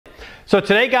So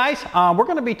today, guys, we're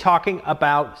going to be talking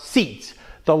about seats.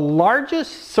 The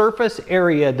largest surface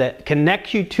area that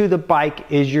connects you to the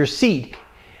bike is your seat.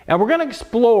 And we're going to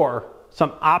explore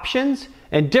some options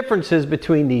and differences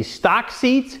between these stock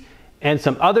seats and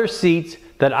some other seats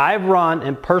that I've run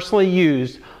and personally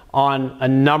used on a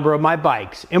number of my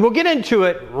bikes. And we'll get into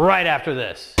it right after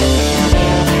this.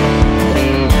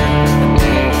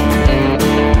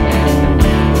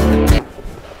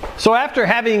 So after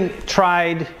having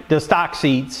tried the stock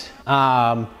seats,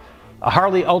 a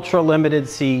Harley Ultra Limited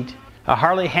seat, a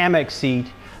Harley Hammock seat,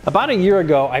 about a year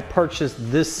ago I purchased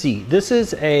this seat. This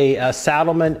is a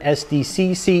Saddlemen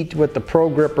SDC seat with the Pro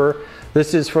Gripper.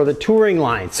 This is for the touring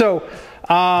line. So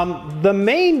the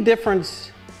main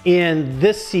difference in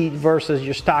this seat versus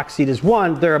your stock seat is,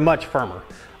 one, they're much firmer.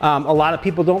 A lot of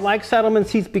people don't like Saddlemen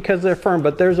seats because they're firm,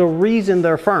 but there's a reason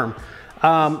they're firm.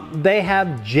 They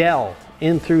have gel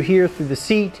in through here through the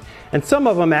seat, and some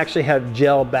of them actually have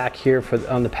gel back here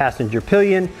on the passenger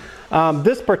pillion.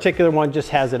 This particular one just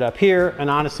has it up here, and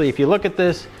honestly, if you look at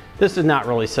this is not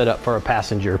really set up for a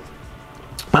passenger.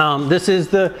 This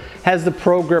has the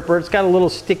Pro Gripper. It's got a little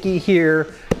sticky here.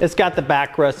 It's got the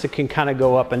backrest that can kind of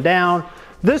go up and down.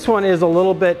 This one is a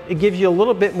little bit, it gives you a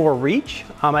little bit more reach.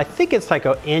 I think it's like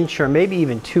 1 inch or maybe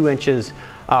even 2 inches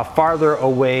farther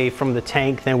away from the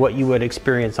tank than what you would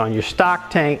experience on your stock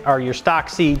tank or your stock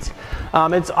seats.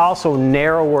 It's also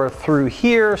narrower through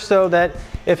here so that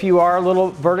if you are a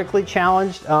little vertically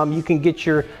challenged, you can get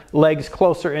your legs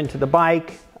closer into the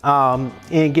bike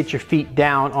and get your feet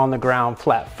down on the ground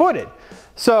flat-footed.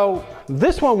 So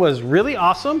this one was really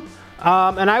awesome.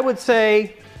 And I would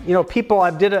say, you know, people,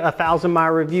 I did a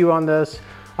 1,000-mile review on this.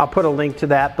 I'll put a link to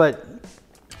that, but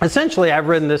essentially I've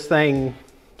ridden this thing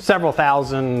several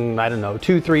thousand, I don't know,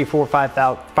 2, 3, 4,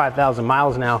 5,000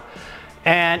 miles now,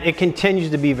 and it continues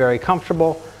to be very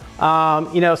comfortable.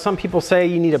 You know, some people say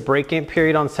you need a break-in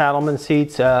period on Saddlemen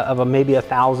seats of maybe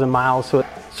 1,000 miles, so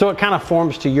it kind of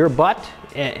forms to your butt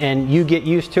and you get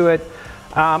used to it.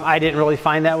 I didn't really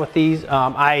find that with these.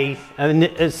 I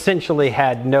essentially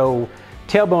had no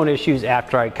tailbone issues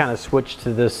after I kind of switched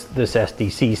to this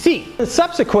SDC seat. And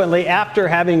subsequently, after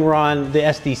having run the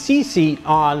SDC seat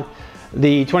on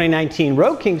the 2019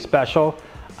 Road King Special,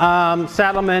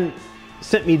 Saddlemen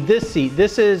sent me this seat.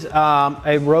 This is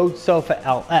a Road Sofa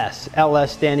LS,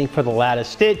 LS standing for the lattice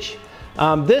stitch.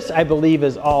 This, I believe,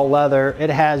 is all leather. It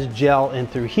has gel in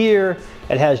through here.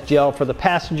 It has gel for the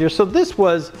passenger. So this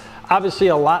was obviously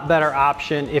a lot better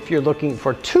option if you're looking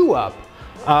for two-up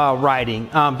riding.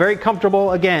 Very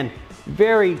comfortable. Again,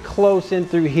 very close in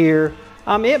through here.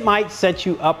 It might set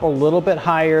you up a little bit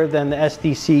higher than the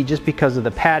SDC just because of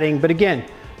the padding, but again,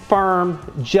 firm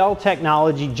gel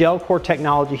technology, gelcore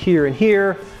technology here and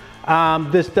here.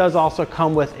 This does also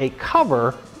come with a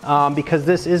cover because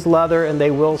this is leather and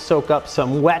they will soak up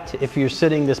some wet if you're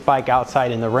sitting this bike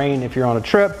outside in the rain if you're on a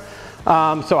trip.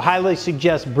 So highly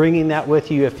suggest bringing that with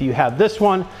you if you have this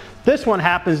one. This one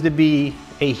happens to be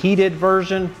a heated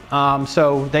version,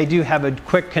 so they do have a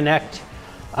quick connect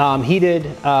heated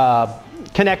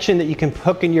connection that you can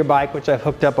hook in your bike, which I've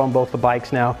hooked up on both the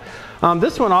bikes now.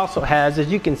 This one also has, as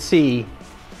you can see,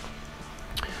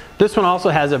 this one also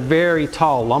has a very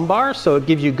tall lumbar, so it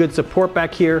gives you good support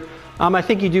back here. I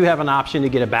think you do have an option to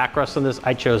get a backrest on this.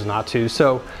 I chose not to.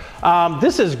 So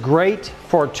this is great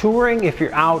for touring if you're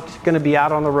going to be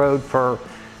out on the road for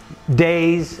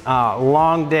days,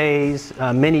 long days,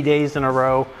 many days in a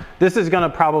row. This is going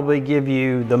to probably give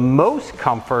you the most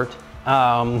comfort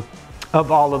of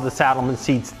all of the Saddlemen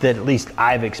seats that at least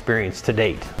I've experienced to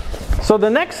date. So the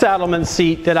next Saddlemen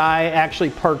seat that I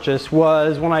actually purchased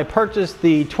was when I purchased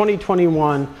the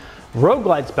 2021 Road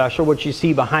Glide Special, which you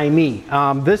see behind me.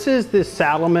 This is the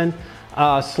Saddlemen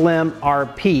Slim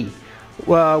RP,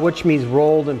 which means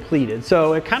rolled and pleated.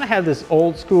 So it kind of has this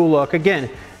old school look. Again,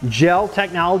 gel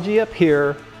technology up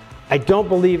here. I don't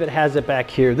believe it has it back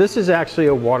here. This is actually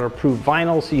a waterproof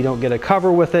vinyl, so you don't get a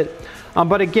cover with it.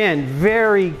 But again,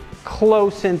 very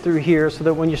close in through here so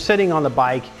that when you're sitting on the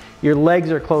bike, your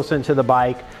legs are close into the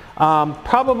bike.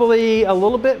 Probably a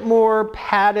little bit more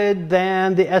padded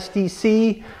than the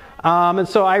SDC. And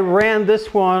so I ran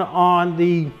this one on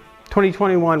the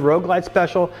 2021 Road Glide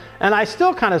Special, and I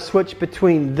still kind of switch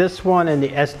between this one and the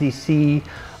SDC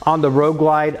on the Road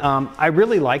Glide. I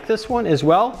really like this one as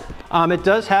well. It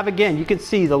does have, again, you can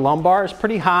see the lumbar is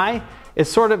pretty high. It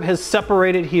sort of has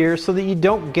separated here so that you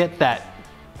don't get that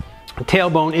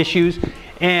tailbone issues.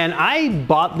 And I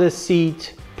bought this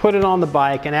seat, put it on the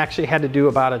bike, and actually had to do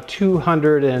about a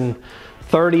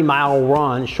 230-mile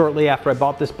run shortly after I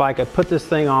bought this bike. I put this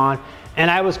thing on and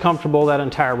I was comfortable that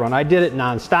entire run. I did it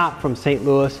nonstop from St.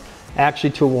 Louis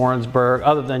actually to Warrensburg,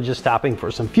 other than just stopping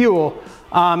for some fuel,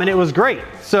 and it was great.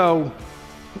 So,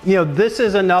 you know, this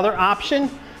is another option.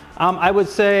 I would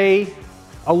say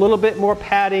a little bit more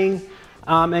padding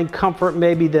and comfort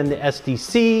maybe than the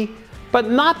SDC, but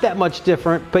not that much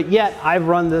different. But yet I've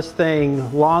run this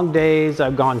thing long days,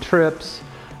 I've gone trips,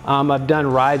 I've done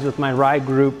rides with my ride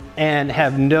group and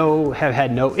have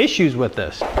had no issues with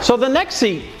this. So the next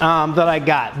seat that I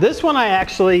got, this one I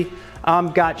actually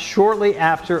got shortly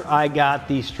after I got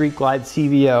the Street Glide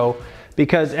CVO,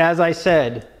 because as I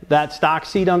said, that stock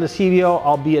seat on the CVO,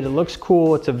 albeit it looks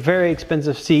cool, it's a very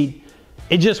expensive seat,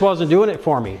 it just wasn't doing it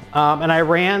for me. And I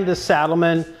ran the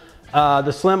Saddlemen,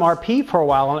 the Slim RP for a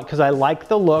while on it because I like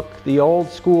the look, the old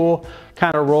school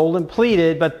kind of rolled and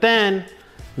pleated. But then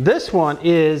this one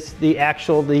is the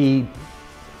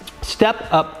Step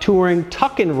Up Touring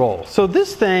tuck and roll. So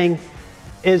this thing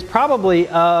is probably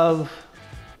of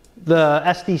the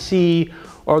SDC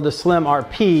or the Slim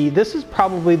RP, this is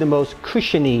probably the most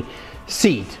cushiony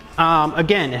seat.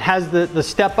 Again, it has the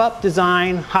step up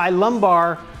design, high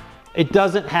lumbar. It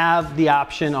doesn't have the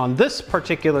option on this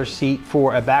particular seat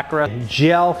for a backrest.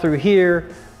 Gel through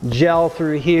here, the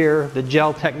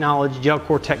gel technology,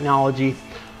 gelcore technology.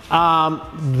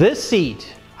 This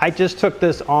seat, I just took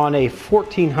this on a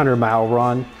 1,400 mile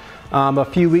run a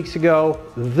few weeks ago.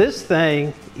 This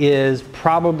thing is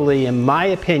probably, in my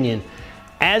opinion,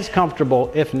 as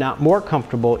comfortable, if not more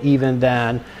comfortable, even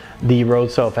than the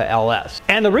Road Sofa LS.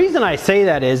 And the reason I say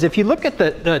that is, if you look at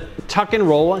the tuck and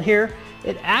roll on here,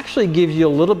 it actually gives you a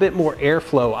little bit more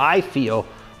airflow, I feel,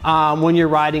 when you're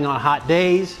riding on hot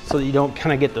days, so that you don't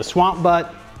kind of get the swamp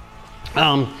butt.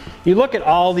 You look at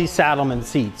all these Saddlemen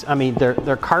seats. I mean,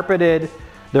 they're carpeted,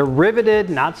 they're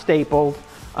riveted, not stapled.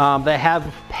 They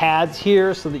have pads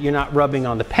here so that you're not rubbing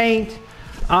on the paint.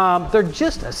 They're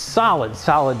just a solid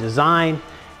design.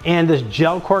 And this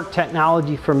gelcore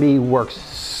technology for me works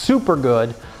super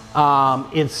good.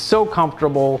 It's so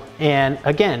comfortable. And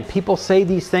again, people say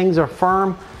these things are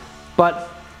firm, but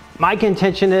my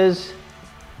contention is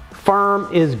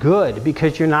firm is good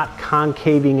because you're not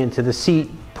concaving into the seat,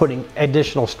 putting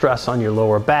additional stress on your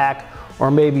lower back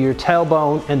or maybe your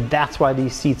tailbone, and that's why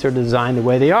these seats are designed the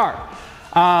way they are.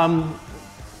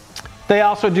 They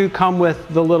also do come with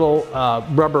the little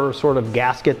rubber sort of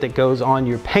gasket that goes on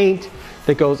your paint,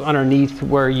 that goes underneath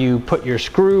where you put your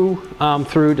screw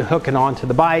through to hook it onto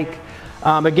the bike.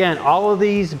 Again, all of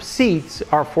these seats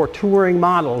are for touring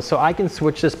models, so I can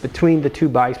switch this between the two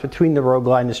bikes, between the Road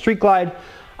Glide and the Street Glide,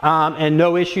 and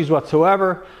no issues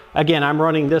whatsoever. Again, I'm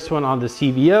running this one on the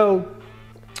CVO.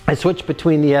 I switch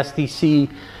between the SDC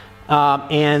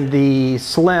and the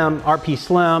Slim, RP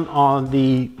Slim on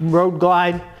the Road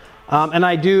Glide. And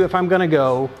I do, if I'm gonna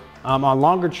go on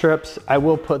longer trips, I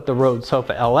will put the Road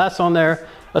Sofa LS on there,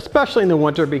 especially in the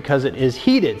winter because it is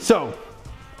heated. So,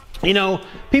 you know,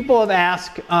 people have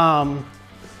asked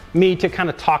me to kind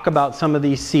of talk about some of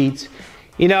these seats.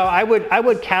 You know, I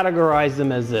would categorize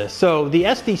them as this. So the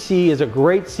SDC is a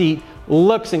great seat,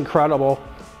 looks incredible,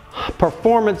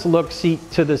 performance look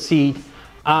seat to the seat,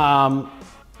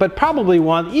 but probably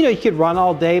one, you know, you could run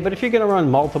all day, but if you're gonna run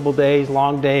multiple days,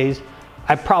 long days,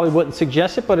 I probably wouldn't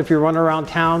suggest it, but if you're running around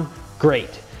town,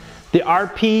 great. The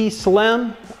RP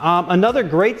Slim, another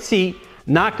great seat,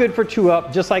 not good for two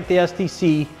up, just like the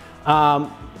SDC.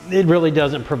 It really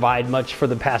doesn't provide much for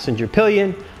the passenger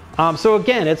pillion. So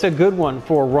again, it's a good one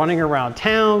for running around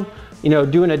town, you know,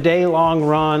 doing a day-long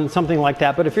run, something like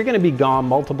that. But if you're gonna be gone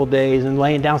multiple days and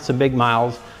laying down some big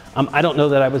miles, I don't know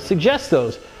that I would suggest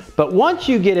those. But once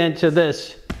you get into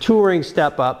this touring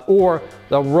step up or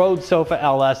the Road Sofa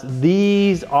LS,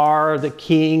 these are the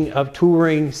king of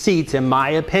touring seats in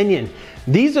my opinion.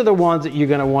 These are the ones that you're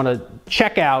gonna wanna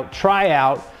check out, try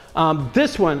out.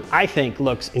 This one I think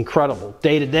looks incredible.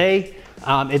 Day to day,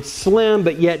 it's slim,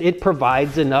 but yet it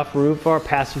provides enough room for a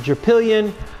passenger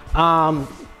pillion.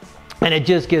 And it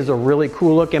just gives a really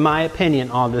cool look in my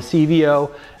opinion on the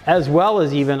CVO, as well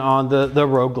as even on the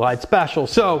Road Glide Special.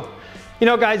 So, you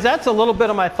know guys, that's a little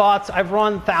bit of my thoughts. I've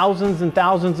run thousands and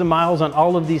thousands of miles on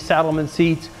all of these Saddlemen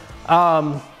seats.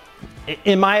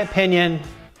 In my opinion,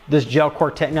 this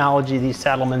gelcore technology, these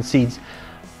Saddlemen seats,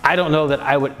 I don't know that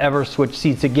I would ever switch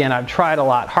seats again. I've tried a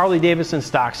lot. Harley-Davidson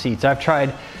stock seats. I've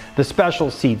tried the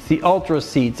special seats, the ultra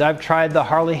seats. I've tried the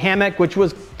Harley Hammock, which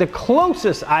was the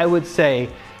closest I would say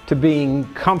to being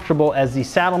comfortable as the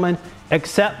Saddlemen,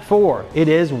 except for it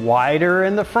is wider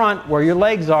in the front where your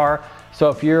legs are. So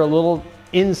if you're a little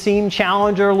inseam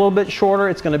challenger, a little bit shorter,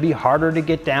 it's going to be harder to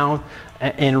get down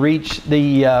and reach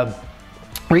the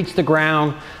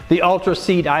ground. The ultra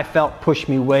seat I felt pushed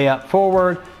me way up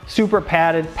forward. Super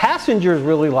padded. Passengers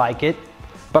really like it.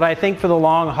 But I think for the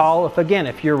long haul,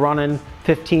 if you're running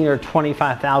 15 or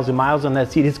 25,000 miles on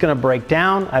that seat, it's gonna break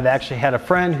down. I've actually had a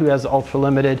friend who has Ultra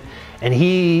Limited, and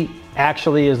he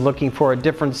actually is looking for a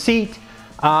different seat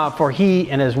for he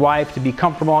and his wife to be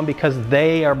comfortable on, because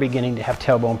they are beginning to have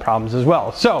tailbone problems as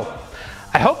well. So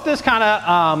I hope this kind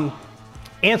of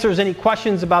answers any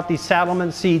questions about these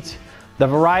Saddlemen seats, the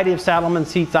variety of Saddlemen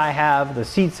seats I have, the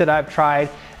seats that I've tried.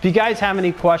 If you guys have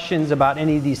any questions about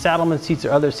any of these Saddlemen seats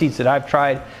or other seats that I've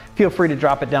tried, feel free to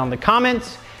drop it down in the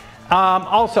comments.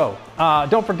 Also,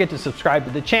 don't forget to subscribe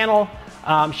to the channel.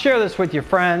 Share this with your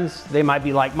friends. They might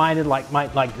be like-minded,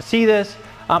 might like to see this.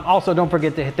 Also, don't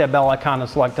forget to hit that bell icon and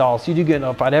select all, so you do get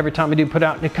notified every time we do put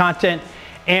out new content.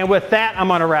 And with that, I'm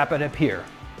gonna wrap it up here.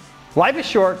 Life is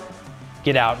short,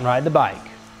 get out and ride the bike.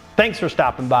 Thanks for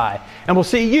stopping by, and we'll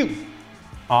see you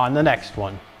on the next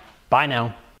one. Bye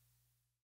now.